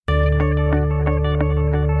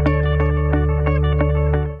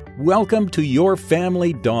welcome to Your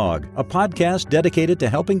Family Dog, a podcast dedicated to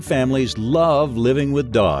helping families love living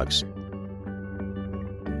with dogs.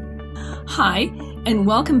 Hi, and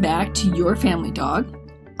welcome back to Your Family Dog.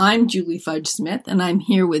 I'm Julie Fudge Smith, and I'm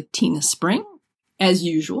here with Tina Spring, as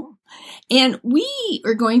usual. And we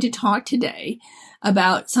are going to talk today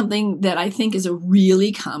about something that I think is a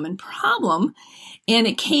really common problem. And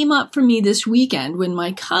it came up for me this weekend when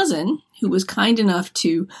my cousin, who was kind enough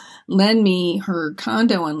to lend me her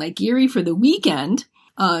condo on Lake Erie for the weekend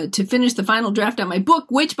to finish the final draft on my book,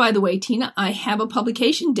 which, by the way, Tina, I have a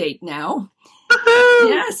publication date now.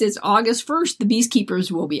 Yes, it's August 1st. The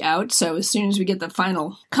Beekeepers will be out. So as soon as we get the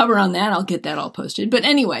final cover on that, I'll get that all posted. But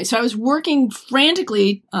anyway, so I was working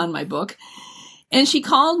frantically on my book. And she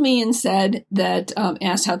called me and said that,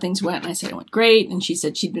 asked how things went. And I said it went great. And she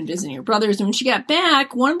said she'd been visiting her brothers. And when she got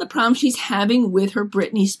back, one of the problems she's having with her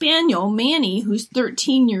Brittany Spaniel, Manny, who's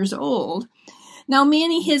 13 years old. Now,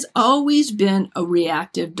 Manny has always been a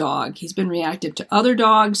reactive dog. He's been reactive to other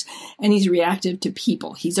dogs, and he's reactive to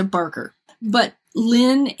people. He's a barker. But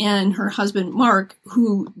Lynn and her husband, Mark,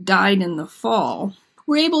 who died in the fall,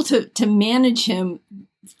 were able to manage him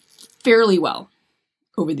fairly well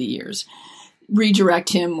over the years.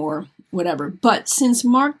 Redirect him or whatever. But since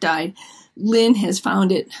Mark died, Lynn has found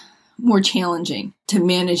it more challenging to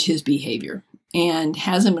manage his behavior and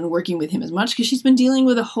hasn't been working with him as much because she's been dealing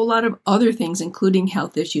with a whole lot of other things, including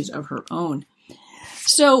health issues of her own.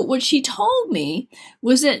 So what she told me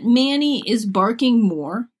was that Manny is barking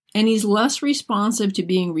more and he's less responsive to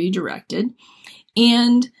being redirected.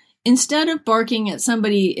 And instead of barking at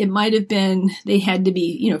somebody, it might have been they had to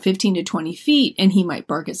be, 15 to 20 feet, and he might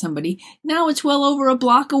bark at somebody. Now it's well over a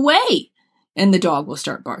block away, and the dog will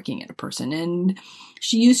start barking at a person. And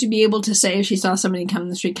she used to be able to say if she saw somebody come in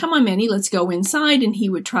the street, "Come on, Manny, let's go inside," and he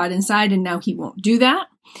would trot inside, and now he won't do that.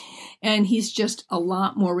 And he's just a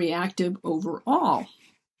lot more reactive overall.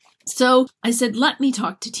 So I said, let me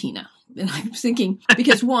talk to Tina. And I was thinking,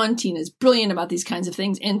 because one, Tina's brilliant about these kinds of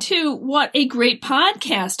things. And two, what a great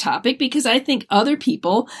podcast topic, because I think other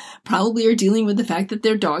people probably are dealing with the fact that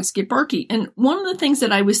their dogs get barky. And one of the things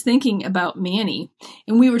that I was thinking about Manny,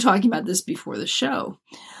 and we were talking about this before the show,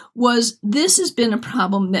 was this has been a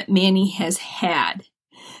problem that Manny has had.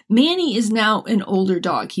 Manny is now an older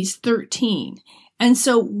dog. He's 13. And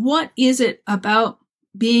so what is it about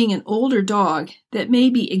being an older dog that may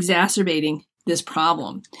be exacerbating this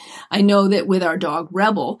problem? I know that with our dog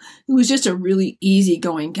Rebel, who was just a really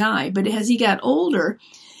easygoing guy, but as he got older,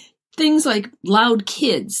 things like loud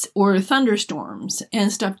kids or thunderstorms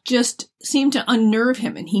and stuff just seemed to unnerve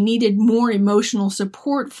him, and he needed more emotional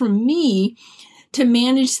support from me to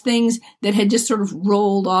manage things that had just sort of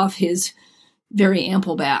rolled off his very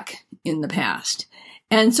ample back in the past.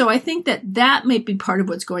 And so I think that might be part of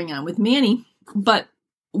what's going on with Manny. But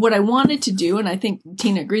what I wanted to do, and I think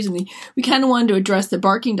Tina agrees with me, we kind of wanted to address the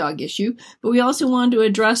barking dog issue, but we also wanted to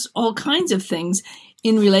address all kinds of things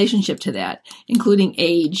in relationship to that, including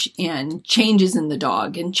age and changes in the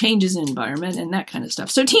dog and changes in environment and that kind of stuff.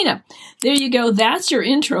 So Tina, there you go. That's your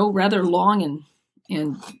intro, rather long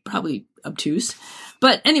and probably obtuse.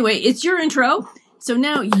 But anyway, it's your intro. So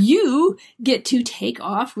now you get to take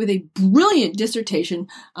off with a brilliant dissertation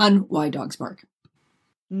on why dogs bark.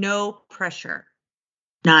 No pressure.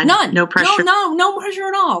 None. No pressure. No pressure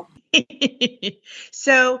at all.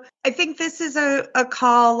 So I think this is a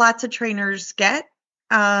call lots of trainers get.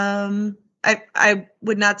 I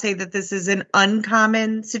would not say that this is an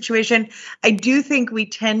uncommon situation. I do think we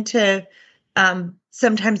tend to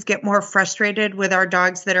sometimes get more frustrated with our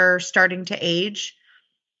dogs that are starting to age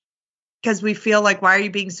because we feel like, why are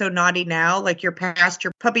you being so naughty now? Like you're past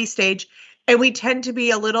your puppy stage. And we tend to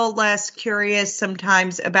be a little less curious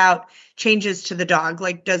sometimes about changes to the dog.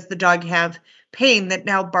 Like, does the dog have pain that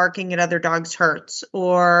now barking at other dogs hurts?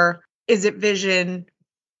 Or is it vision?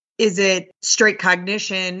 Is it straight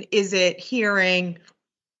cognition? Is it hearing?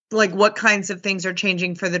 Like, what kinds of things are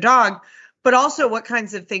changing for the dog? But also what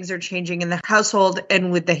kinds of things are changing in the household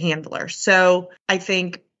and with the handler. So I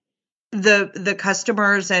think the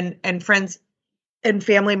customers and friends and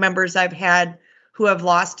family members I've had who have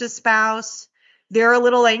lost a spouse, they're a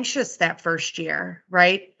little anxious that first year,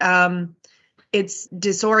 right? It's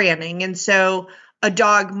disorienting. And so a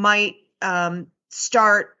dog might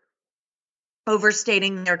start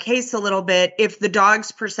overstating their case a little bit if the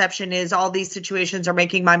dog's perception is all these situations are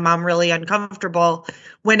making my mom really uncomfortable,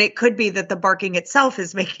 when it could be that the barking itself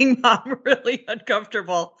is making mom really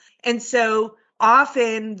uncomfortable. And so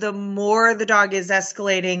often the more the dog is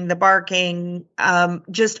escalating the barking,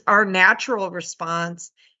 just our natural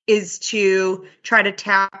response is to try to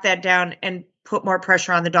tap that down and put more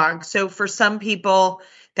pressure on the dog. So for some people,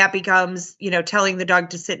 that becomes, telling the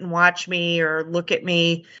dog to sit and watch me or look at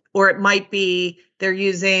me, or it might be they're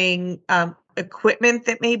using equipment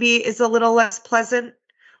that maybe is a little less pleasant,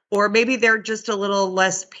 or maybe they're just a little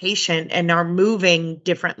less patient and are moving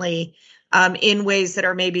differently in ways that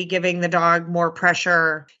are maybe giving the dog more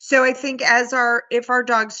pressure. So I think if our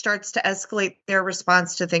dog starts to escalate their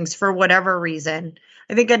response to things for whatever reason,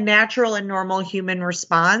 I think a natural and normal human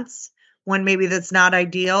response, one maybe that's not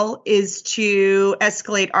ideal, is to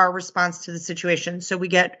escalate our response to the situation. So we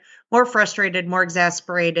get more frustrated, more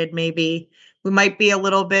exasperated, maybe. We might be a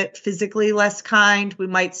little bit physically less kind. We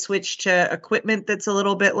might switch to equipment that's a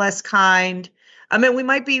little bit less kind. We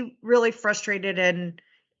might be really frustrated and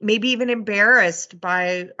maybe even embarrassed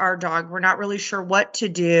by our dog. We're not really sure what to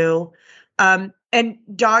do. And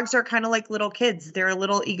dogs are kind of like little kids. They're a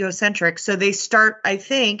little egocentric. So they start, I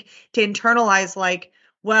think, to internalize like,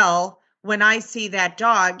 well, when I see that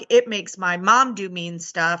dog, it makes my mom do mean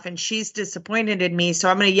stuff and she's disappointed in me. So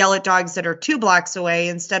I'm going to yell at dogs that are 2 blocks away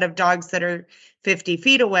instead of dogs that are 50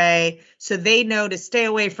 feet away. So they know to stay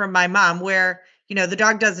away from my mom, where, the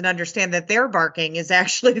dog doesn't understand that their barking is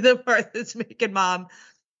actually the part that's making mom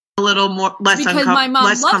a little more less because my mom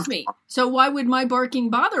less loves me. So why would my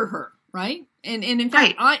barking bother her? Right. And in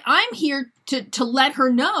fact, right. I'm here to let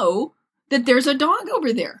her know that there's a dog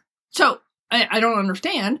over there. So I don't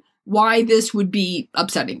understand why this would be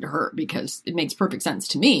upsetting to her, because it makes perfect sense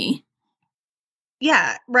to me.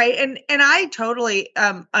 Yeah, right. And I totally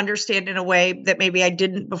understand in a way that maybe I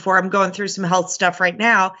didn't before. I'm going through some health stuff right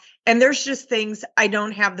now, and there's just things I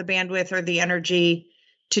don't have the bandwidth or the energy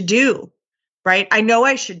to do, right? I know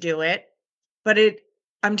I should do it, but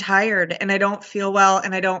I'm tired and I don't feel well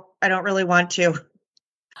and I don't really want to.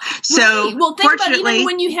 So, right. Well, think about even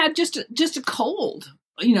when you had just a cold,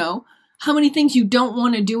 how many things you don't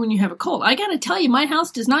want to do when you have a cold. I got to tell you, my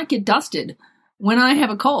house does not get dusted when I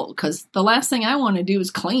have a cold, because the last thing I want to do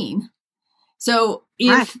is clean. So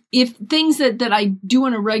if things that I do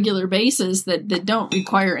on a regular basis that don't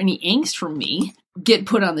require any angst from me get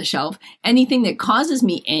put on the shelf, anything that causes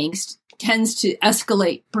me angst tends to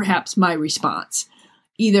escalate perhaps my response.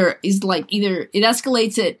 Either it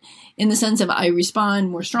escalates it in the sense of I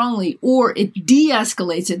respond more strongly, or it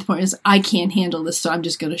de-escalates it to the point is I can't handle this, so I'm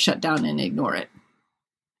just going to shut down and ignore it.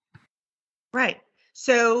 Right.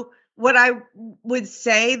 So what I would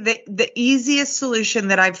say that the easiest solution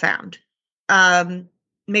that I've found,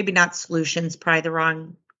 maybe not solutions, probably the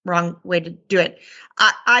wrong way to do it.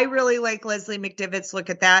 I really like Leslie McDivitt's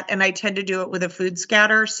Look at That, and I tend to do it with a food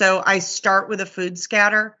scatter. So I start with a food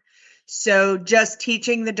scatter. So just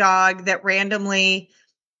teaching the dog that randomly,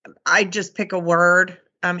 I just pick a word.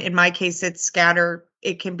 In my case, it's scatter.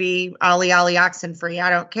 It can be ollie, ollie, oxen free. I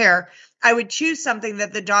don't care. I would choose something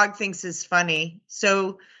that the dog thinks is funny.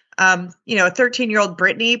 So, a 13-year-old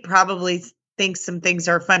Brittany probably thinks some things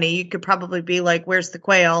are funny. You could probably be like, where's the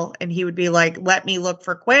quail? And he would be like, let me look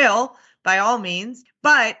for quail, by all means.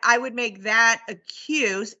 But I would make that a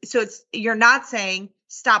cue. So you're not saying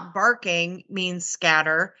stop barking means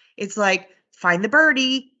scatter. It's like, find the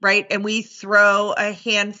birdie, right? And we throw a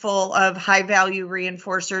handful of high value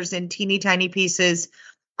reinforcers in teeny tiny pieces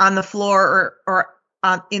on the floor or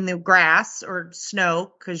in the grass or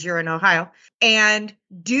snow, because you're in Ohio, and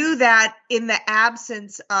do that in the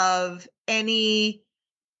absence of any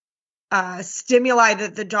stimuli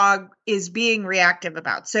that the dog is being reactive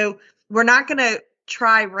about. So we're not going to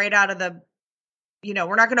try right out of the,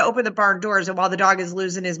 we're not going to open the barn doors and while the dog is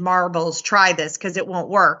losing his marbles, try this, because it won't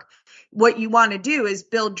work. What you want to do is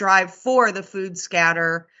build drive for the food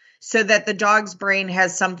scatter so that the dog's brain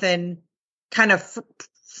has something kind of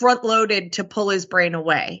front loaded to pull his brain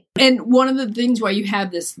away. And one of the things why you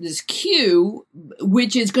have this cue,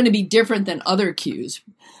 which is going to be different than other cues,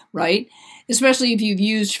 right? Especially if you've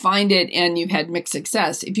used Find It and you've had mixed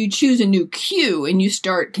success. If you choose a new cue and you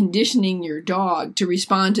start conditioning your dog to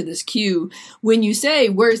respond to this cue, when you say,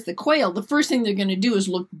 where's the quail? The first thing they're going to do is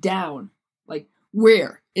look down. Like,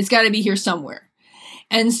 where? It's got to be here somewhere.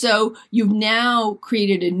 And so you've now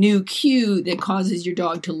created a new cue that causes your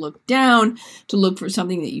dog to look down, to look for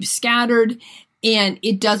something that you've scattered, and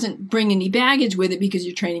it doesn't bring any baggage with it because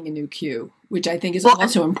you're training a new cue, which I think is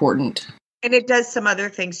also important. And it does some other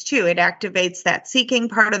things too. It activates that seeking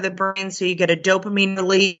part of the brain, so you get a dopamine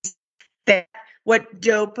release. What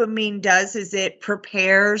dopamine does is it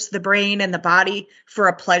prepares the brain and the body for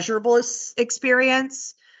a pleasurable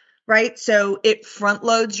experience, right? So it front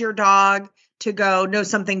loads your dog to go, no,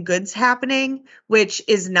 something good's happening, which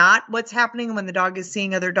is not what's happening when the dog is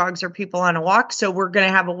seeing other dogs or people on a walk. So we're going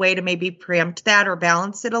to have a way to maybe preempt that or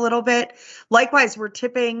balance it a little bit. Likewise, we're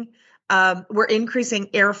tipping We're increasing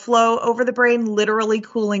airflow over the brain, literally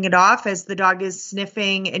cooling it off as the dog is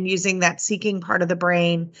sniffing and using that seeking part of the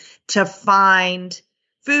brain to find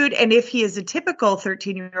food. And if he is a typical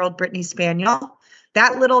 13-year-old Brittany Spaniel,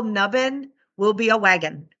 that little nubbin will be a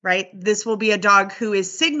wagon, right? This will be a dog who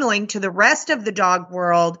is signaling to the rest of the dog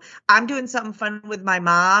world, I'm doing something fun with my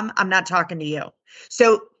mom. I'm not talking to you.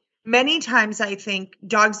 So many times I think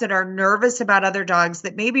dogs that are nervous about other dogs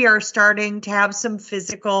that maybe are starting to have some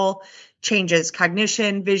physical changes,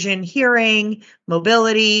 cognition, vision, hearing,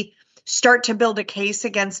 mobility, start to build a case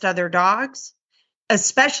against other dogs,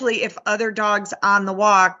 especially if other dogs on the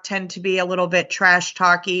walk tend to be a little bit trash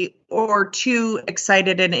talky or too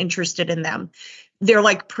excited and interested in them. They're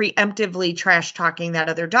like preemptively trash talking that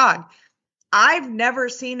other dog. I've never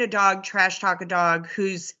seen a dog trash talk a dog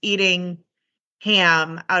who's eating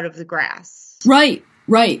ham out of the grass. Right.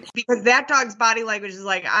 Because that dog's body language is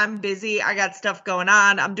like, I'm busy. I got stuff going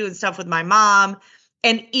on. I'm doing stuff with my mom.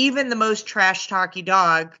 And even the most trash talky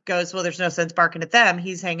dog goes, well, there's no sense barking at them.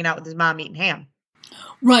 He's hanging out with his mom eating ham.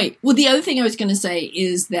 Right. Well, the other thing I was going to say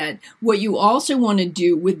is that what you also want to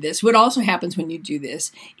do with this, what also happens when you do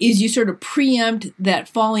this, is you sort of preempt that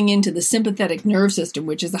falling into the sympathetic nerve system,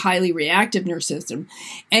 which is the highly reactive nerve system,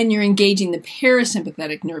 and you're engaging the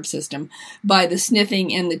parasympathetic nerve system by the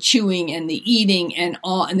sniffing and the chewing and the eating and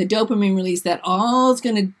the dopamine release. That all is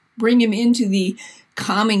going to bring him into the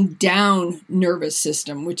calming down nervous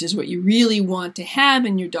system, which is what you really want to have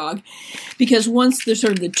in your dog, because once the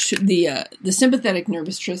sort of the sympathetic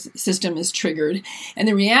nervous system is triggered and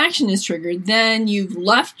the reaction is triggered, then you've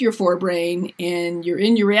left your forebrain and you're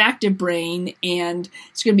in your reactive brain, and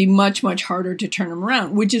it's going to be much, much harder to turn them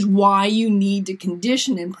around, which is why you need to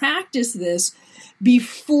condition and practice this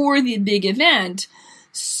before the big event,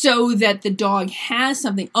 so that the dog has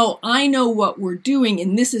something, oh, I know what we're doing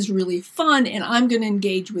and this is really fun and I'm going to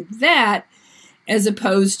engage with that, as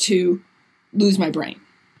opposed to lose my brain.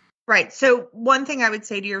 Right. So one thing I would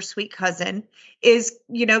say to your sweet cousin is,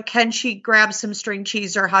 can she grab some string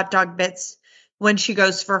cheese or hot dog bits when she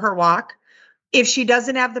goes for her walk? If she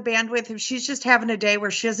doesn't have the bandwidth, if she's just having a day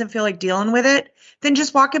where she doesn't feel like dealing with it, then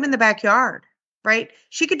just walk him in the backyard. Right?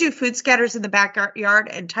 She could do food scatters in the backyard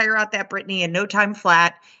and tire out that Brittany in no time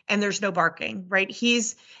flat, and there's no barking, right?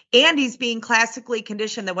 He's being classically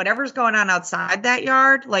conditioned that whatever's going on outside that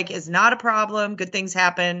yard, is not a problem. Good things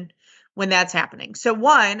happen when that's happening. So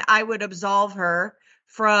one, I would absolve her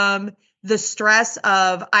from the stress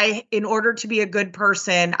of, in order to be a good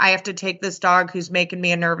person, I have to take this dog who's making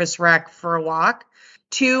me a nervous wreck for a walk.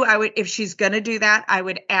 Two, if she's going to do that, I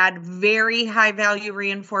would add very high value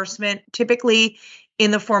reinforcement, typically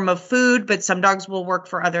in the form of food, but some dogs will work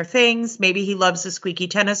for other things. Maybe he loves a squeaky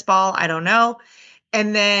tennis ball. I don't know.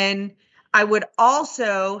 And then I would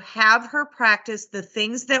also have her practice the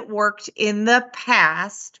things that worked in the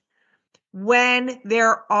past when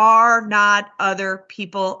there are not other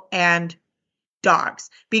people and dogs,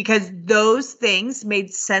 because those things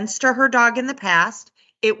made sense to her dog in the past.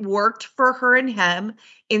 It worked for her and him.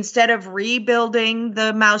 Instead of rebuilding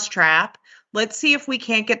the mousetrap, let's see if we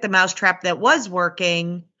can't get the mousetrap that was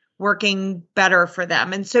working better for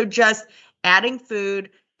them. And so just adding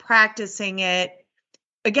food, practicing it,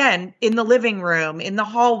 again, in the living room, in the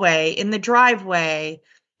hallway, in the driveway,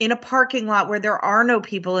 in a parking lot where there are no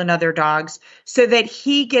people and other dogs, so that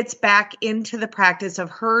he gets back into the practice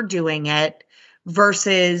of her doing it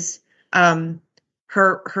versus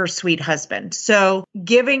her sweet husband. So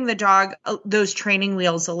giving the dog those training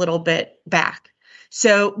wheels a little bit back.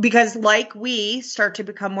 So because like we start to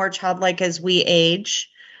become more childlike as we age,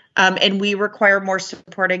 and we require more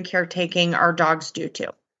support and caretaking, our dogs do too.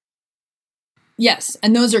 Yes,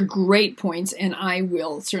 and those are great points, and I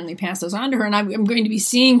will certainly pass those on to her. And I'm going to be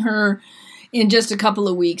seeing her in just a couple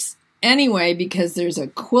of weeks anyway, because there's a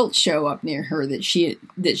quilt show up near her that she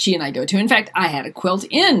and I go to. In fact, I had a quilt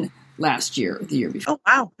in last year or the year before. Oh,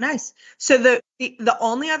 wow. Nice. So the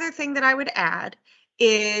only other thing that I would add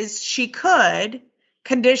is she could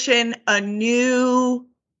condition a new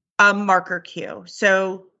marker cue.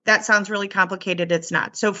 So that sounds really complicated. It's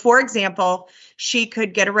not. So for example, she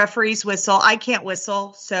could get a referee's whistle. I can't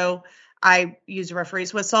whistle, so I use a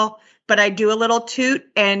referee's whistle, but I do a little toot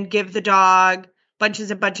and give the dog bunches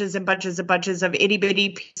and bunches and bunches and bunches of itty bitty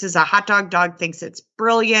pieces of hot dog. Dog thinks it's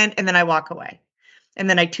brilliant. And then I walk away. And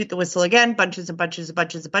then I toot the whistle again, bunches and bunches and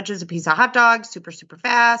bunches and bunches of piece of hot dog, super, super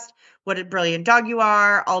fast. What a brilliant dog you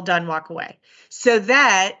are. All done, walk away. So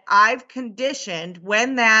that I've conditioned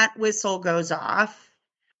when that whistle goes off,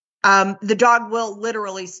 the dog will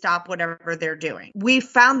literally stop whatever they're doing. We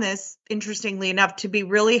found this, interestingly enough, to be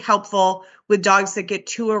really helpful with dogs that get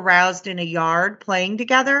too aroused in a yard playing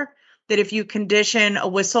together. that if you condition a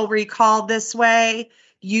whistle recall this way,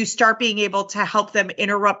 you start being able to help them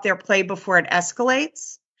interrupt their play before it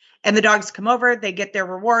escalates. And the dogs come over, they get their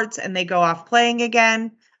rewards, and they go off playing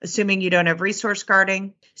again, assuming you don't have resource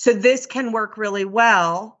guarding. So this can work really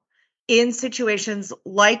well in situations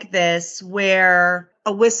like this where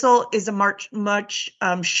a whistle is a much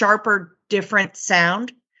sharper, different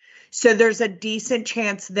sound. So there's a decent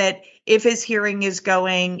chance that if his hearing is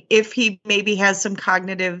going, if he maybe has some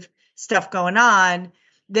cognitive stuff going on,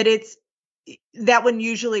 that one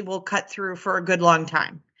usually will cut through for a good long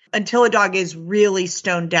time. Until a dog is really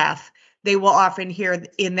stone deaf, they will often hear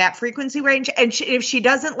in that frequency range. And if she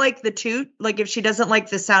doesn't like the toot, like if she doesn't like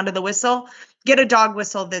the sound of the whistle, get a dog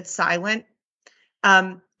whistle that's silent,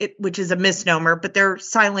 which is a misnomer, but they're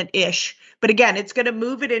silent-ish. But again, it's going to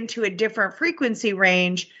move it into a different frequency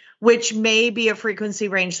range, which may be a frequency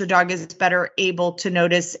range the dog is better able to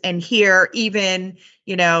notice and hear, even,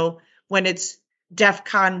 when it's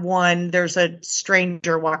DEFCON 1, there's a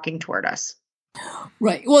stranger walking toward us.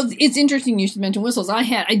 Right. Well, it's interesting you should mention whistles.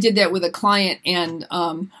 I did that with a client, and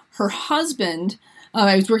her husband,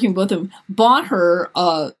 I was working with both of them, bought her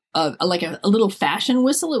a little fashion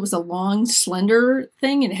whistle. It was a long, slender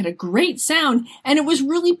thing, and it had a great sound, and it was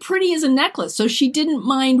really pretty as a necklace. So she didn't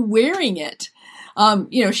mind wearing it.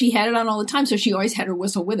 She had it on all the time, so she always had her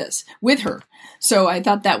whistle with her. So I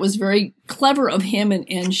thought that was very clever of him,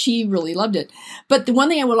 and she really loved it. But the one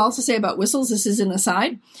thing I would also say about whistles, this is an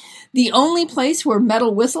aside, the only place where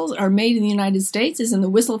metal whistles are made in the United States is in the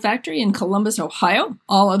Whistle Factory in Columbus, Ohio.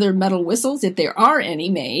 All other metal whistles, if there are any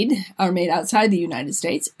made, are made outside the United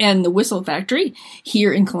States. And the Whistle Factory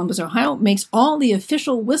here in Columbus, Ohio, makes all the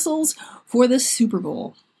official whistles for the Super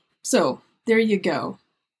Bowl. So there you go.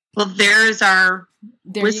 Well, there's our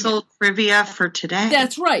whistle trivia for today.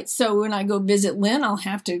 That's right. So when I go visit Lynn, I'll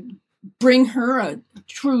have to bring her a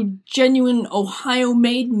true, genuine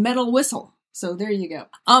Ohio-made metal whistle. So there you go.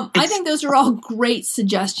 I think those are all great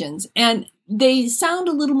suggestions, and they sound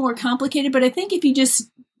a little more complicated, but I think if you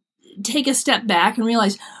just take a step back and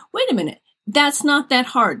realize, wait a minute, that's not that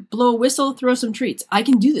hard. Blow a whistle, throw some treats. I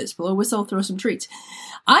can do this. Blow a whistle, throw some treats.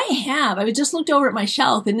 I just looked over at my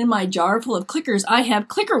shelf, and in my jar full of clickers, I have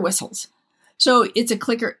clicker whistles. So it's a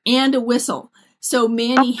clicker and a whistle. So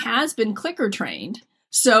Manny has been clicker trained.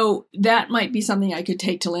 So that might be something I could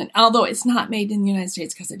take to Lynn, although it's not made in the United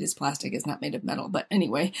States because it is plastic. It's not made of metal. But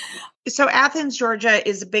anyway. So Athens, Georgia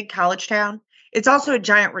is a big college town. It's also a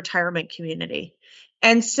giant retirement community.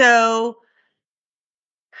 And so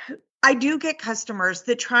I do get customers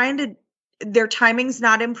that their timing's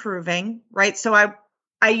not improving, right? So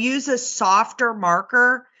I use a softer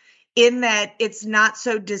marker in that it's not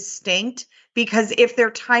so distinct, because if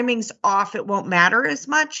their timing's off, it won't matter as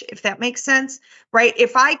much, if that makes sense, right?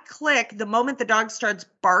 If I click the moment the dog starts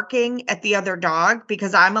barking at the other dog,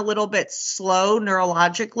 because I'm a little bit slow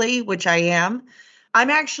neurologically, which I am, I'm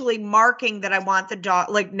actually marking that I want the dog,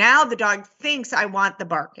 like now the dog thinks I want the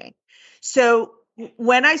barking. So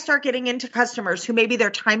when I start getting into customers who maybe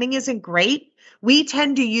their timing isn't great, we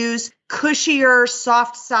tend to use cushier,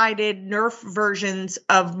 soft-sided Nerf versions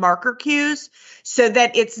of marker cues so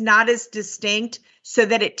that it's not as distinct, so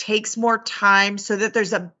that it takes more time, so that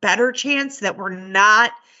there's a better chance that we're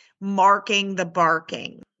not marking the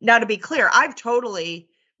barking. Now, to be clear,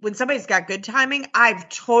 when somebody's got good timing, I've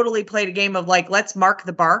totally played a game of let's mark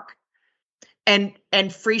the bark and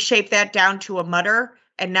free shape that down to a mutter,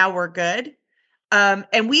 and now we're good.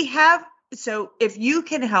 So if you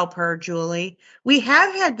can help her, Julie, we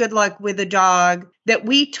have had good luck with a dog that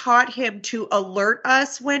we taught him to alert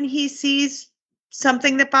us when he sees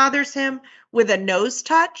something that bothers him with a nose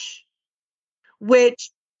touch,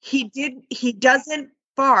 which he doesn't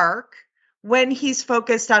bark when he's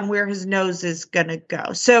focused on where his nose is going to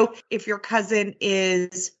go. So if your cousin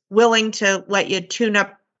is willing to let you tune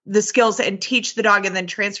up the skills and teach the dog and then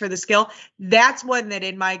transfer the skill, that's one that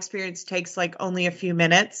in my experience takes only a few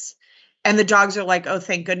minutes. And the dogs are like, oh,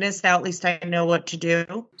 thank goodness. Now at least I know what to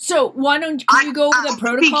do. So can you go over the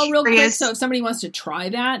protocol real quick? So if somebody wants to try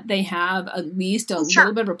that, they have at least a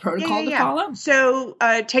little bit of a protocol to follow. So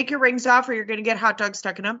take your rings off or you're going to get hot dog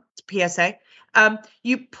stuck in them. It's a PSA.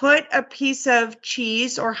 You put a piece of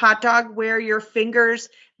cheese or hot dog where your fingers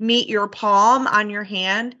meet your palm on your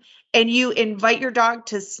hand, and you invite your dog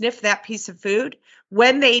to sniff that piece of food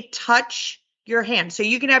when they touch your hand. So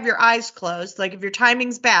you can have your eyes closed. Like if your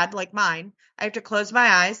timing's bad, like mine, I have to close my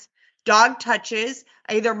eyes. Dog touches,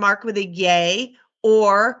 I either mark with a yay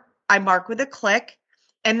or I mark with a click.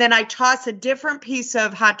 And then I toss a different piece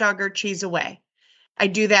of hot dog or cheese away. I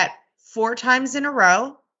do that 4 times in a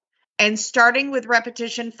row. And starting with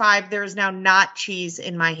repetition 5, there is now not cheese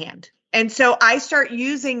in my hand. And so I start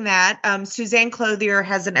using that. Suzanne Clothier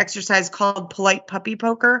has an exercise called polite puppy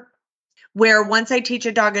poker, where once I teach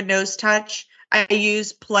a dog a nose touch, I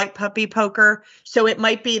use polite puppy poker. So it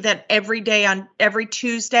might be that every day on every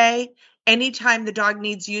Tuesday, anytime the dog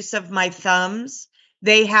needs use of my thumbs,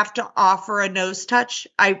 they have to offer a nose touch.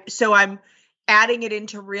 So I'm adding it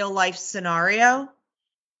into real life scenario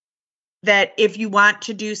that if you want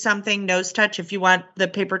to do something, nose touch. If you want the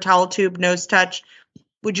paper towel tube, nose touch.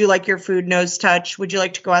 Would you like your food? Nose touch. Would you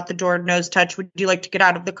like to go out the door? Nose touch. Would you like to get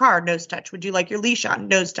out of the car? Nose touch. Would you like your leash on?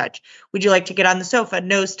 Nose touch. Would you like to get on the sofa?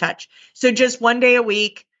 Nose touch. So just one day a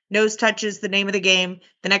week, nose touch is the name of the game.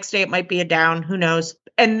 The next day it might be a down. Who knows?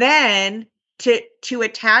 And then to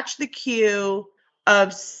attach the cue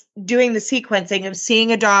of doing the sequencing of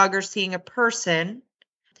seeing a dog or seeing a person,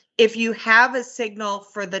 if you have a signal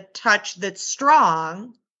for the touch that's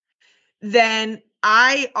strong, then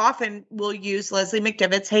I often will use Leslie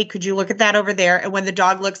McDivitt's, hey, could you look at that over there? And when the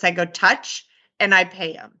dog looks, I go touch and I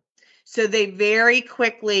pay them. So they very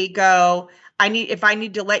quickly go, if I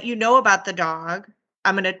need to let you know about the dog,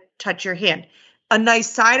 I'm going to touch your hand. A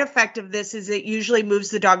nice side effect of this is it usually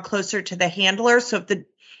moves the dog closer to the handler. So if the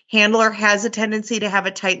handler has a tendency to have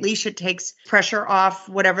a tight leash, it takes pressure off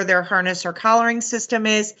whatever their harness or collaring system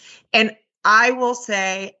is. And I will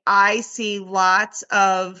say I see lots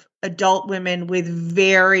of adult women with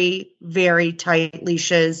very, very tight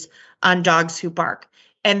leashes on dogs who bark.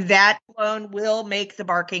 And that alone will make the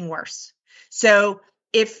barking worse. So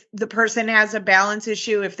if the person has a balance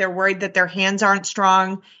issue, if they're worried that their hands aren't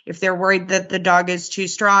strong, if they're worried that the dog is too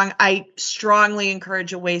strong, I strongly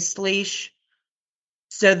encourage a waist leash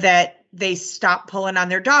so that they stop pulling on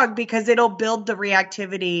their dog, because it'll build the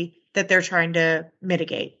reactivity that they're trying to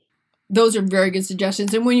mitigate. Those are very good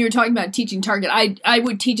suggestions. And when you were talking about teaching target, I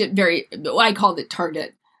would teach it I called it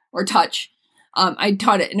target or touch. I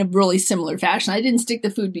taught it in a really similar fashion. I didn't stick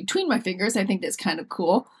the food between my fingers. I think that's kind of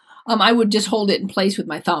cool. I would just hold it in place with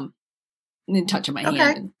my thumb and then touch my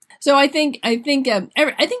hand. So I think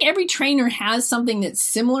every trainer has something that's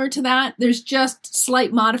similar to that. There's just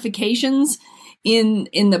slight modifications in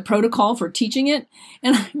the protocol for teaching it.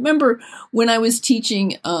 And I remember when I was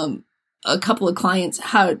teaching a couple of clients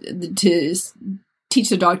how to teach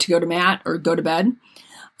the dog to go to mat or go to bed.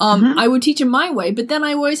 I would teach them my way, but then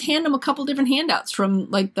I always hand them a couple different handouts from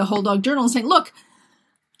like the Whole Dog Journal and saying, look,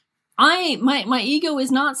 my ego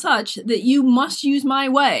is not such that you must use my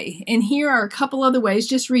way. And here are a couple other ways.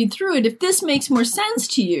 Just read through it. If this makes more sense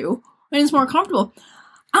to you and it's more comfortable,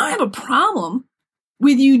 I don't have a problem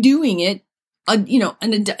with you doing it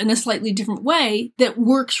in a slightly different way that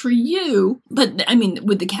works for you. But I mean,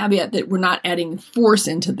 with the caveat that we're not adding force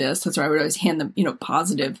into this. That's why I would always hand them,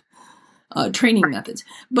 positive training methods.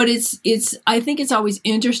 But I think it's always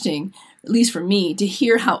interesting, at least for me, to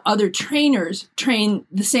hear how other trainers train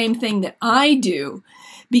the same thing that I do,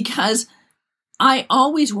 because I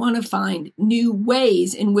always want to find new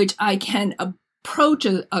ways in which I can approach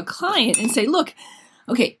a client and say, look,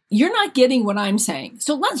 okay, you're not getting what I'm saying.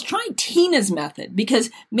 So let's try Tina's method, because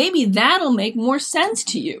maybe that'll make more sense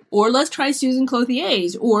to you. Or let's try Susan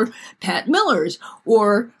Clothier's or Pat Miller's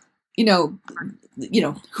or,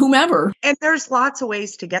 whomever. And there's lots of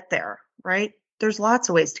ways to get there, right? There's lots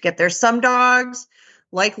of ways to get there. Some dogs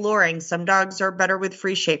like luring. Some dogs are better with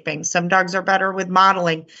free shaping. Some dogs are better with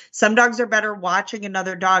modeling. Some dogs are better watching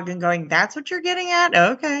another dog and going, that's what you're getting at?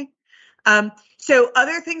 Okay. So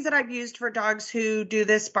other things that I've used for dogs who do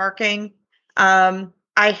this barking, I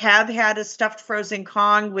have had a stuffed frozen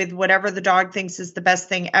Kong with whatever the dog thinks is the best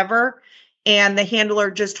thing ever. And the handler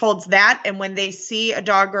just holds that. And when they see a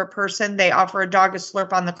dog or a person, they offer a dog a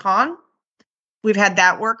slurp on the Kong. We've had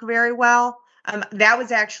that work very well. That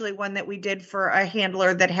was actually one that we did for a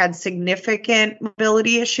handler that had significant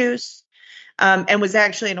mobility issues. And was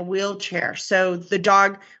actually in a wheelchair. So the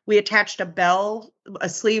dog, we attached a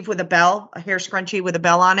sleeve with a bell, a hair scrunchie with a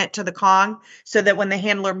bell on it to the Kong, so that when the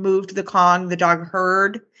handler moved the Kong, the dog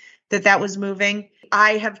heard that was moving.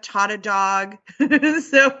 I have taught a dog.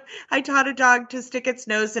 So I taught a dog to stick its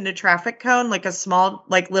nose in a traffic cone, like a small,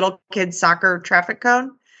 like little kid soccer traffic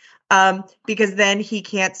cone, because then he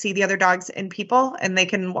can't see the other dogs and people and they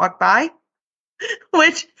can walk by.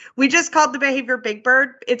 Which we just called the behavior Big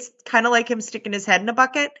Bird. It's kind of like him sticking his head in a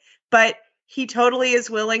bucket, but he totally is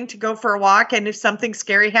willing to go for a walk. And if something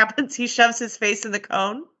scary happens, he shoves his face in the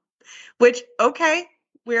cone, which, okay,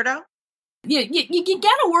 weirdo. Yeah, you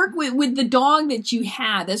got to work with the dog that you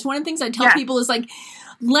have. That's one of the things I tell people is like,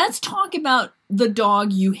 let's talk about the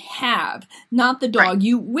dog you have, not the dog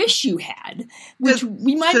you wish you had, which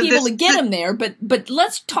we might be able to get him there, but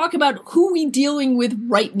let's talk about who we dealing with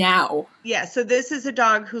right now. Yeah, so this is a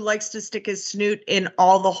dog who likes to stick his snoot in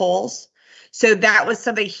all the holes. So that was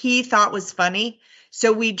something he thought was funny.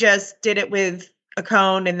 So we just did it with a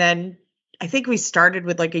cone, and then I think we started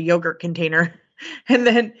with like a yogurt container.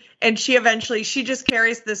 And she just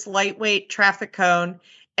carries this lightweight traffic cone.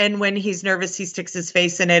 And when he's nervous, he sticks his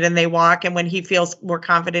face in it and they walk. And when he feels more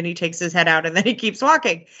confident, he takes his head out and then he keeps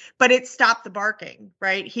walking. But it stopped the barking,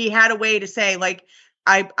 right? He had a way to say, like,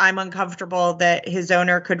 I'm uncomfortable, that his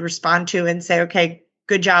owner could respond to and say, okay,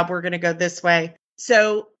 good job. We're going to go this way.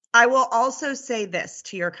 So I will also say this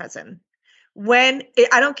to your cousin. I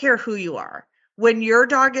don't care who you are, when your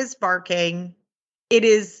dog is barking, it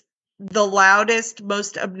is the loudest,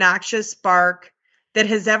 most obnoxious bark that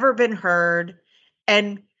has ever been heard.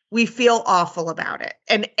 And we feel awful about it.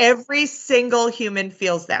 And every single human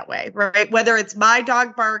feels that way, right? Whether it's my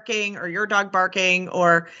dog barking or your dog barking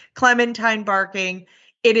or Clementine barking,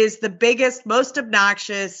 it is the biggest, most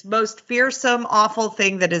obnoxious, most fearsome, awful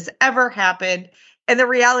thing that has ever happened. And the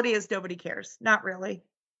reality is nobody cares. Not really.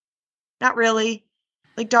 Not really.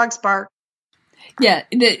 Like, dogs bark. Yeah,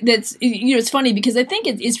 that's, it's funny because I think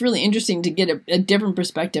it's really interesting to get a different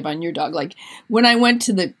perspective on your dog. Like, when I went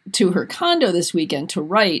to her condo this weekend to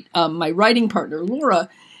write, my writing partner Laura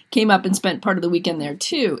came up and spent part of the weekend there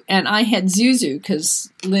too, and I had Zuzu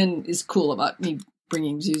because Lynn is cool about me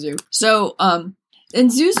bringing Zuzu. So, and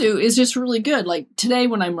Zuzu is just really good. Like, today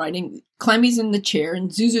when I'm writing, Clemmy's in the chair and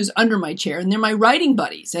Zuzu's under my chair, and they're my writing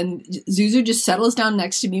buddies. And Zuzu just settles down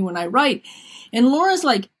next to me when I write, and Laura's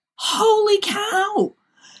like, holy cow.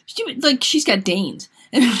 She's got Danes.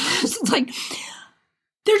 And it's like,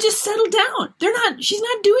 they're just settled down. She's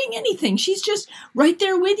not doing anything. She's just right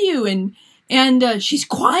there with you. And she's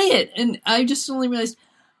quiet. And I just suddenly realized,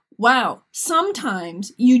 wow,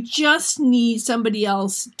 sometimes you just need somebody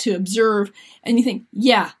else to observe. And you think,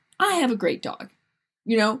 yeah, I have a great dog.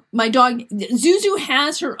 You know, my dog, Zuzu,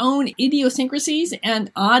 has her own idiosyncrasies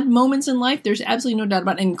and odd moments in life. There's absolutely no doubt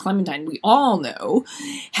about it. And Clementine, we all know,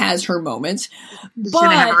 has her moments. She's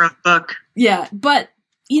gonna have her own book. Yeah, but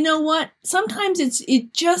you know what? Sometimes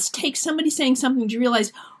it just takes somebody saying something to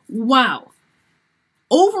realize, wow,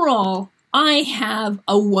 overall, I have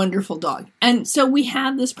a wonderful dog. And so we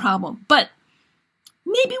have this problem. But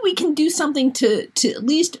maybe we can do something to at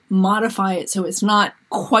least modify it so it's not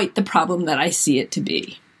quite the problem that I see it to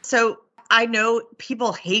be. So I know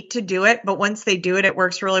people hate to do it, but once they do it, it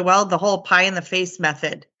works really well. The whole pie in the face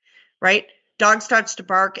method, right? Dog starts to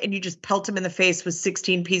bark and you just pelt him in the face with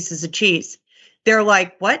 16 pieces of cheese. They're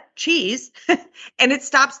like, what? Cheese? And it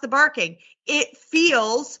stops the barking. It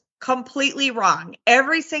feels completely wrong.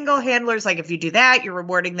 Every single handler's like, if you do that, you're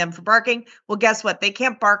rewarding them for barking. Well, guess what? They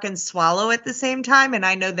can't bark and swallow at the same time. And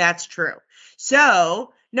I know that's true.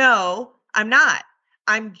 So no, I'm not.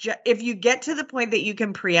 If you get to the point that you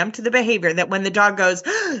can preempt the behavior, that when the dog goes,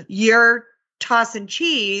 you're tossing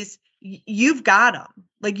cheese, you've got them.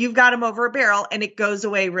 Like, you've got them over a barrel and it goes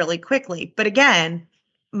away really quickly. But again,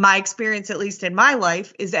 my experience, at least in my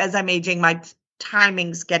life, is as I'm aging, my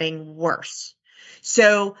timing's getting worse.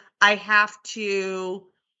 So I have to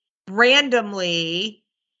randomly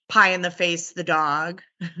pie in the face the dog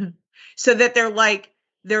so that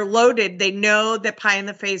they're loaded. They know that pie in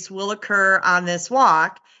the face will occur on this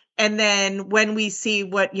walk. And then when we see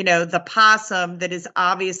the possum that is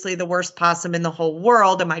obviously the worst possum in the whole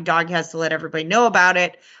world, and my dog has to let everybody know about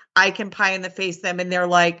it, I can pie in the face them and they're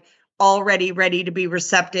like already ready to be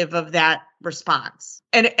receptive of that response.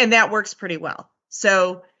 And that works pretty well.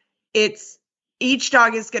 So each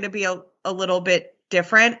dog is going to be a little bit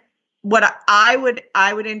different. What I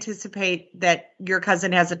would anticipate that your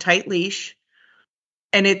cousin has a tight leash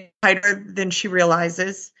and it's tighter than she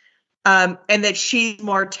realizes, and that she's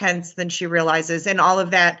more tense than she realizes. And all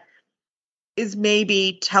of that is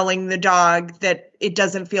maybe telling the dog that it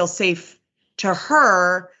doesn't feel safe to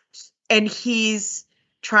her, and he's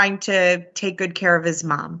trying to take good care of his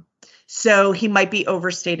mom. So he might be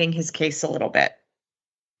overstating his case a little bit.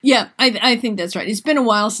 Yeah, I think that's right. It's been a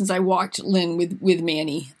while since I walked Lynn with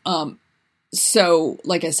Manny. So,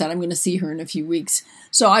 like I said, I'm going to see her in a few weeks.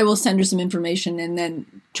 So I will send her some information and then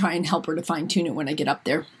try and help her to fine tune it when I get up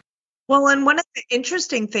there. Well, and one of the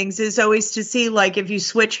interesting things is always to see, like, if you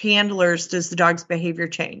switch handlers, does the dog's behavior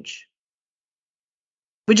change?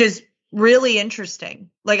 Which is really interesting.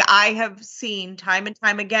 Like, I have seen time and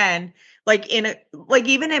time again, like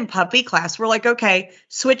even in puppy class, we're like, okay,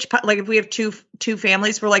 like if we have two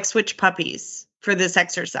families, we're like, switch puppies for this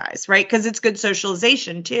exercise, right? Because it's good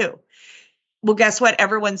socialization too. Well, guess what?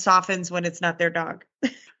 Everyone softens when it's not their dog,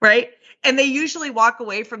 right? And they usually walk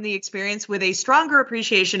away from the experience with a stronger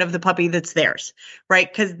appreciation of the puppy that's theirs, right?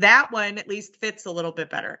 Because that one at least fits a little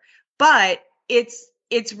bit better. But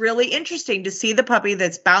it's really interesting to see the puppy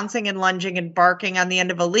that's bouncing and lunging and barking on the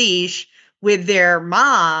end of a leash with their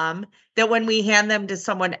mom, that when we hand them to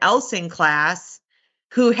someone else in class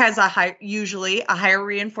who has usually a higher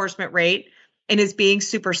reinforcement rate and is being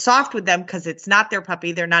super soft with them because it's not their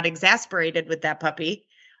puppy, they're not exasperated with that puppy,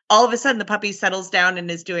 all of a sudden the puppy settles down and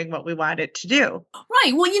is doing what we want it to do.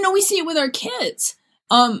 Right. Well, we see it with our kids.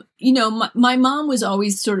 My mom was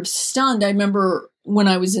always sort of stunned. I remember when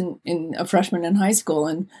I was in a freshman in high school,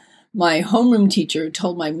 and my homeroom teacher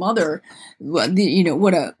told my mother, what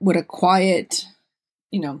a quiet,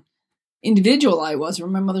 individual I was.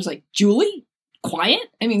 And my mother's like, Julie, quiet?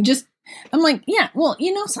 I mean, I'm like, yeah, well,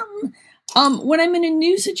 something. When I'm in a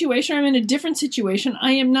new situation, I'm in a different situation,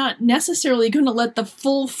 I am not necessarily going to let the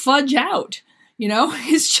full fudge out.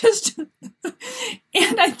 It's just, and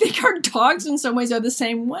I think our dogs in some ways are the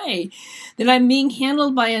same way, that I'm being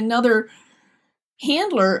handled by another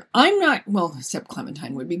handler. I'm not, well, except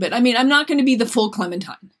Clementine would be, but I mean, I'm not going to be the full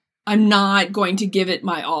Clementine. I'm not going to give it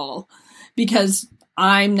my all because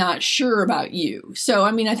I'm not sure about you. So,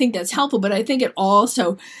 I mean, I think that's helpful, but I think it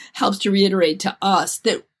also helps to reiterate to us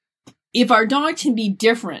that if our dog can be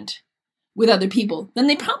different with other people, then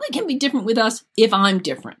they probably can be different with us if I'm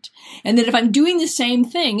different. And that if I'm doing the same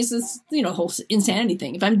thing, it's this, whole insanity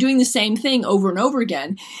thing. If I'm doing the same thing over and over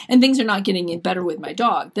again and things are not getting any better with my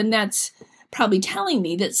dog, then that's probably telling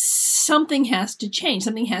me that something has to change.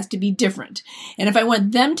 Something has to be different. And if I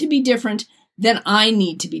want them to be different, then I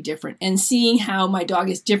need to be different. And seeing how my dog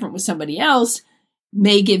is different with somebody else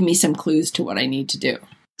may give me some clues to what I need to do.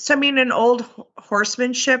 So, I mean, an old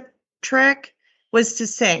horsemanship trick was to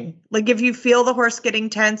sing. Like if you feel the horse getting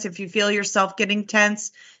tense, if you feel yourself getting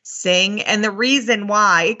tense, sing. And the reason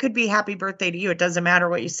why, it could be happy birthday to you. It doesn't matter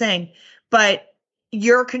what you sing, but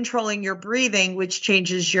you're controlling your breathing, which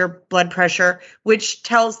changes your blood pressure, which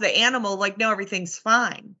tells the animal like, no, everything's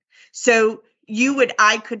fine. So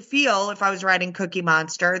I could feel if I was riding Cookie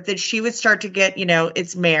Monster that she would start to get,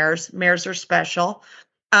 it's mares. Mares are special.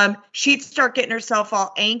 She'd start getting herself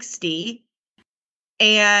all angsty.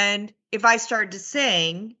 And if I started to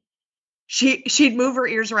sing, she'd move her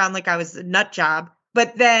ears around like I was a nut job,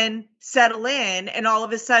 but then settle in. And all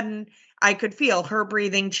of a sudden I could feel her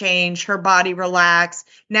breathing change, her body relax.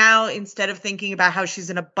 Now, instead of thinking about how she's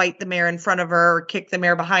going to bite the mare in front of her or kick the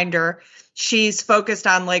mare behind her, she's focused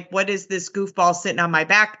on like, what is this goofball sitting on my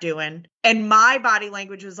back doing? And my body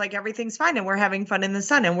language was like, everything's fine. And we're having fun in the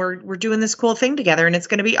sun and we're doing this cool thing together and it's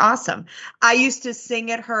going to be awesome. I used to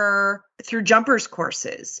sing at her through jumpers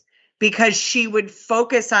courses because she would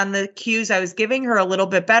focus on the cues I was giving her a little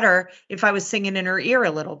bit better if I was singing in her ear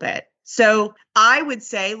a little bit. So I would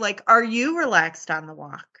say, like, are you relaxed on the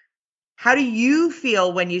walk? How do you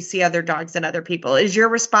feel when you see other dogs and other people? Is your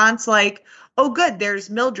response like, oh, good, there's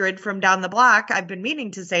Mildred from down the block. I've been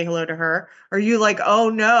meaning to say hello to her. Or are you like, oh,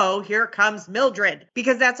 no, here comes Mildred?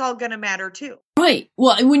 Because that's all going to matter, too. Right.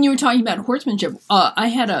 Well, when you were talking about horsemanship, I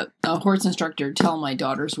had a horse instructor tell my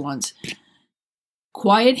daughters once,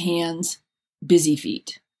 quiet hands, busy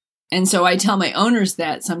feet. And so I tell my owners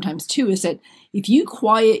that sometimes, too, is that if you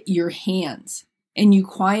quiet your hands and you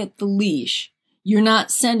quiet the leash, you're not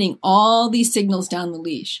sending all these signals down the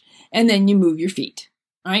leash. And then you move your feet,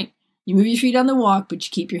 right? You move your feet on the walk, but you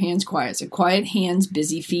keep your hands quiet. So quiet hands,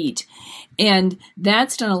 busy feet. And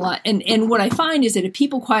that's done a lot. And what I find is that if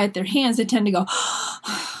people quiet their hands, they tend to go,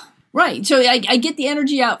 right. So I get the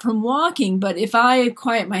energy out from walking, but if I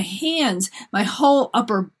quiet my hands, my whole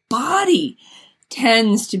upper body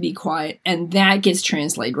tends to be quiet, and that gets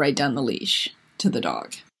translated right down the leash to the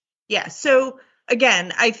dog. Yeah. So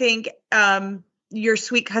again, I think your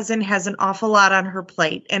sweet cousin has an awful lot on her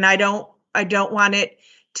plate, and I don't want it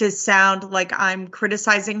to sound like I'm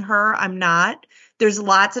criticizing her. I'm not. There's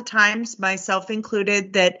lots of times, myself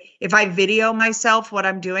included, that if I video myself what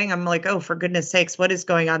I'm doing, I'm like, oh, for goodness sakes, what is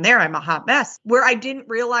going on there? I'm a hot mess. Where I didn't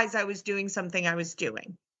realize I was doing something I was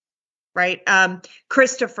doing. Right.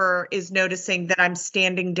 Christopher is noticing that I'm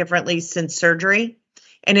standing differently since surgery.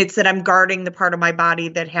 And it's that I'm guarding the part of my body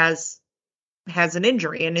that has an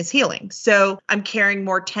injury and is healing. So I'm carrying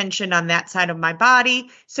more tension on that side of my body.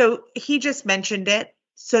 So he just mentioned it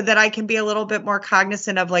so that I can be a little bit more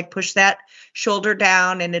cognizant of like, push that shoulder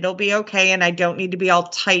down and it'll be okay. And I don't need to be all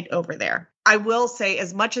tight over there. I will say,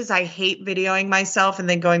 as much as I hate videoing myself and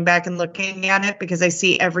then going back and looking at it because I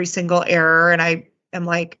see every single error and I am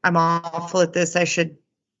like, I'm awful at this, I should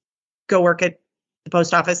go work at the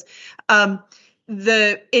post office.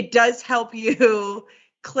 it does help you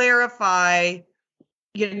clarify,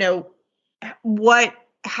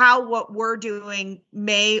 what we're doing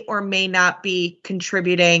may or may not be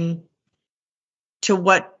contributing to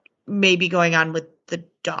what may be going on with the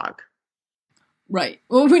dog. Right.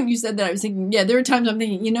 Well, when you said that, I was thinking, there are times I'm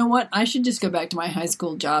thinking, you know what? I should just go back to my high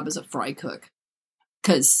school job as a fry cook.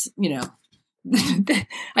 Because,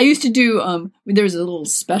 I used to do, there's a little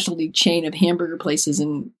specialty chain of hamburger places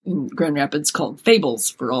in Grand Rapids called Fables,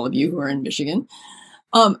 for all of you who are in Michigan.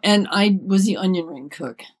 And I was the onion ring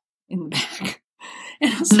cook in the back.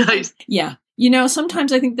 And I was nice. Yeah.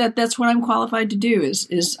 Sometimes I think that that's what I'm qualified to do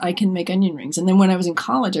is I can make onion rings. And then when I was in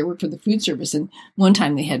college, I worked for the food service. And one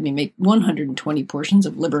time they had me make 120 portions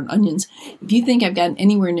of liver and onions. If you think I've gotten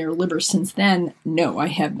anywhere near liver since then, no, I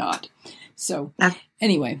have not. So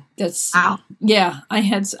anyway, that's, wow. Yeah, I've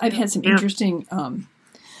had some interesting,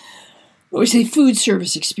 food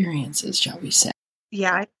service experiences, shall we say.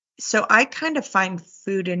 Yeah. So I kind of find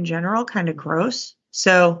food in general kind of gross.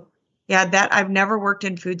 So yeah, that I've never worked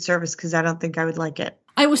in food service because I don't think I would like it.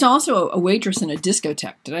 I was also a waitress in a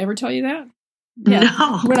discotheque. Did I ever tell you that? Yeah.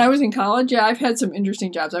 No. When I was in college, I've had some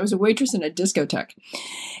interesting jobs. I was a waitress in a discotheque.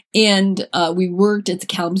 And we worked at the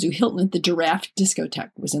Kalamazoo Hilton. The Giraffe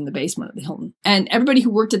Discotheque was in the basement of the Hilton. And everybody who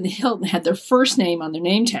worked in the Hilton had their first name on their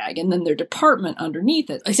name tag and then their department underneath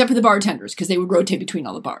it, except for the bartenders, because they would rotate between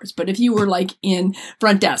all the bars. But if you were like in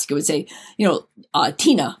front desk, it would say,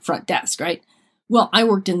 Tina front desk, right? Well, I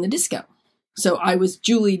worked in the disco. So I was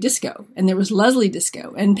Julie Disco, and there was Leslie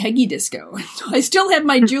Disco and Peggy Disco. So I still have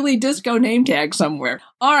my Julie Disco name tag somewhere.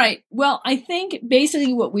 All right. Well, I think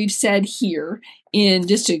basically what we've said here, in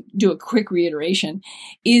just to do a quick reiteration,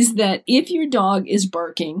 is that if your dog is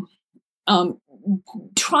barking,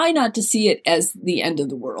 try not to see it as the end of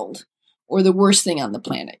the world or the worst thing on the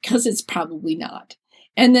planet, because it's probably not.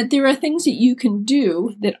 And that there are things that you can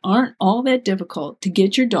do that aren't all that difficult to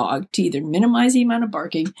get your dog to either minimize the amount of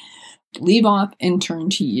barking, leave off, and turn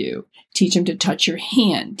to you. Teach him to touch your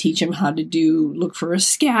hand. Teach him how to look for a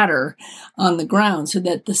scatter on the ground so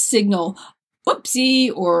that the signal,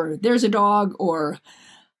 whoopsie, or there's a dog, or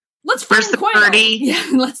let's find the party. Yeah,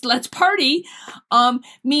 let's party,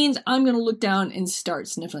 means I'm going to look down and start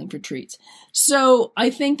sniffling for treats. So I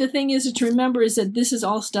think the thing is to remember is that this is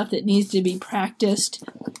all stuff that needs to be practiced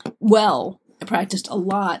a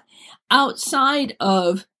lot outside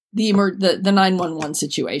of the 911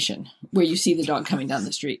 situation where you see the dog coming down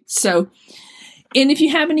the street. So, and if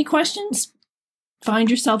you have any questions,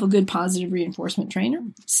 find yourself a good positive reinforcement trainer.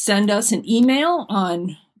 Send us an email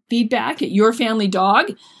on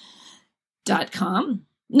feedback@yourfamilydog.com.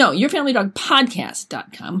 No,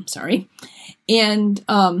 yourfamilydogpodcast.com. Sorry. And,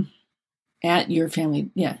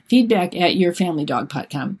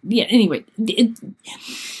 feedback@yourfamilydog.com. Yeah. Anyway,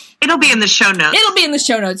 it'll be in the show notes. It'll be in the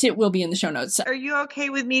show notes. It will be in the show notes. Are you okay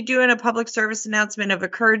with me doing a public service announcement of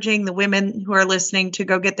encouraging the women who are listening to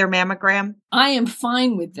go get their mammogram? I am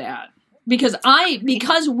fine with that. Because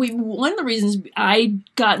one of the reasons I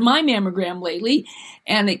got my mammogram lately,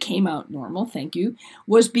 and it came out normal, thank you,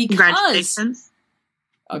 was because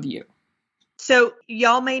of you. So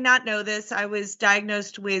y'all may not know this. I was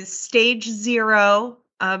diagnosed with stage 0,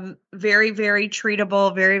 very, very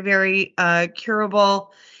treatable, very, very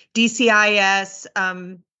curable DCIS,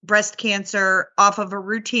 breast cancer off of a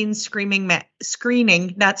routine screening mammogram.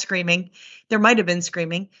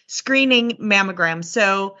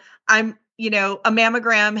 So a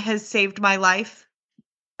mammogram has saved my life.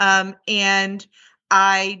 And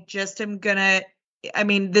I just am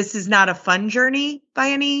this is not a fun journey by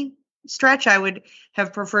any stretch. I would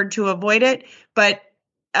have preferred to avoid it, but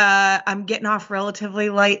I'm getting off relatively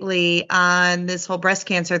lightly on this whole breast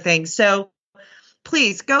cancer thing. So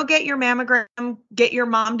please go get your mammogram, get your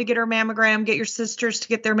mom to get her mammogram, get your sisters to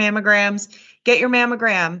get their mammograms, get your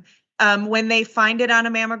mammogram. When they find it on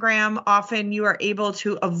a mammogram, often you are able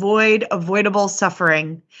to avoid avoidable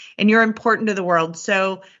suffering, and you're important to the world.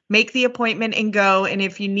 So make the appointment and go. And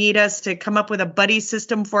if you need us to come up with a buddy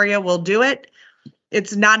system for you, we'll do it.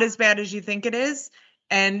 It's not as bad as you think it is.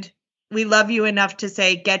 And we love you enough to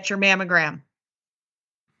say, get your mammogram.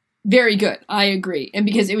 Very good. I agree. And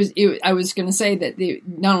because I was going to say that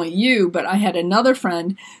not only you, but I had another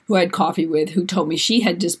friend who I had coffee with who told me she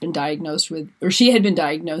had been diagnosed with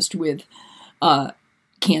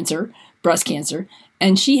cancer, breast cancer,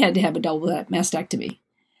 and she had to have a double mastectomy.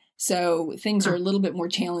 So things are a little bit more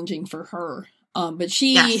challenging for her. But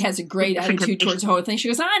she has a great attitude towards the whole thing. She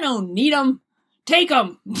goes, I don't need them. Take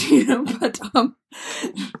them.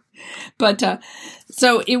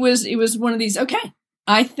 So it was one of these, okay.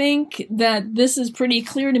 I think that this is pretty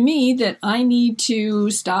clear to me that I need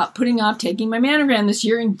to stop putting off taking my mammogram this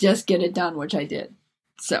year and just get it done, which I did.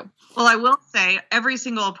 So. Well, I will say every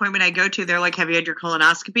single appointment I go to, they're like, have you had your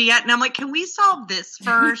colonoscopy yet? And I'm like, can we solve this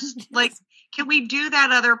first? Like, can we do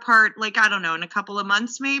that other part, like, I don't know, in a couple of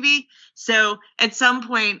months maybe? So at some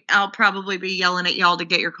point, I'll probably be yelling at y'all to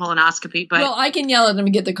get your colonoscopy. But well, I can yell at them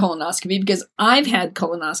to get the colonoscopy because I've had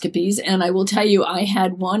colonoscopies, and I will tell you, I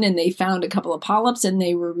had one, and they found a couple of polyps, and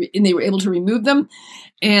they were able to remove them,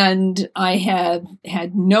 and I have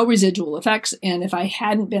had no residual effects. And if I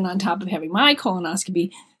hadn't been on top of having my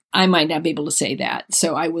colonoscopy, I might not be able to say that.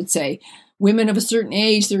 So I would say, women of a certain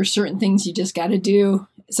age, there are certain things you just got to do.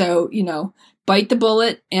 So, bite the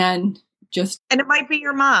bullet and just. And it might be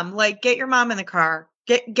your mom. Like, get your mom in the car.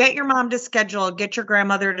 Get your mom to schedule. Get your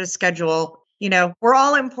grandmother to schedule. We're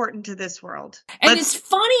all important to this world. And it's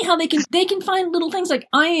funny how they can find little things. Like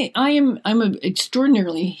I'm an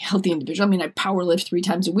extraordinarily healthy individual. I mean, I power lift 3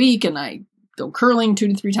 times a week, and I go curling 2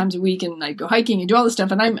 to 3 times a week, and I go hiking and do all this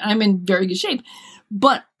stuff, and I'm in very good shape.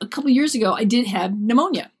 But a couple of years ago, I did have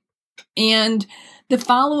pneumonia. And the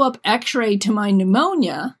follow-up x-ray to my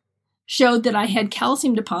pneumonia showed that I had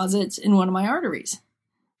calcium deposits in one of my arteries.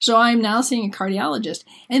 So I'm now seeing a cardiologist.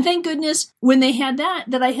 And thank goodness when they had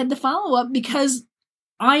that I had the follow-up, because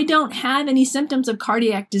I don't have any symptoms of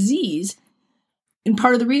cardiac disease. And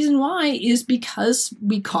part of the reason why is because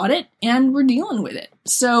we caught it and we're dealing with it.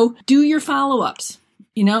 So do your follow-ups.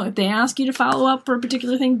 If they ask you to follow up for a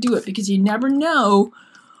particular thing, do it, because you never know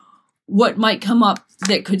what might come up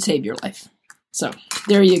that could save your life. So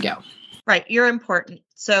there you go. Right. You're important.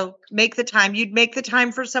 So make the time. You'd make the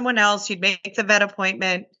time for someone else. You'd make the vet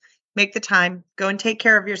appointment. Make the time. Go and take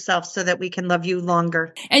care of yourself so that we can love you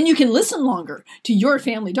longer. And you can listen longer to Your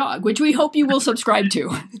Family Dog, which we hope you will subscribe to.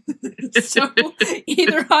 So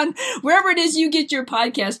either on wherever it is you get your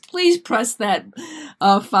podcast, please press that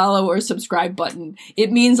follow or subscribe button. It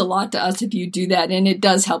means a lot to us if you do that. And it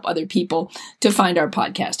does help other people to find our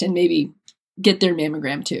podcast and maybe get their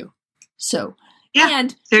mammogram too. So,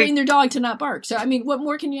 and train their dog to not bark. So, I mean, what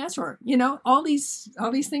more can you ask for? All these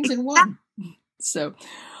things in one. So,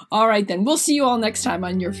 all right, then. We'll see you all next time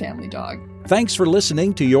on Your Family Dog. Thanks for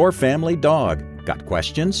listening to Your Family Dog. Got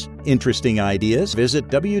questions? Interesting ideas? Visit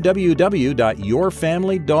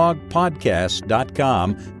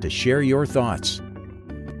www.yourfamilydogpodcast.com to share your thoughts.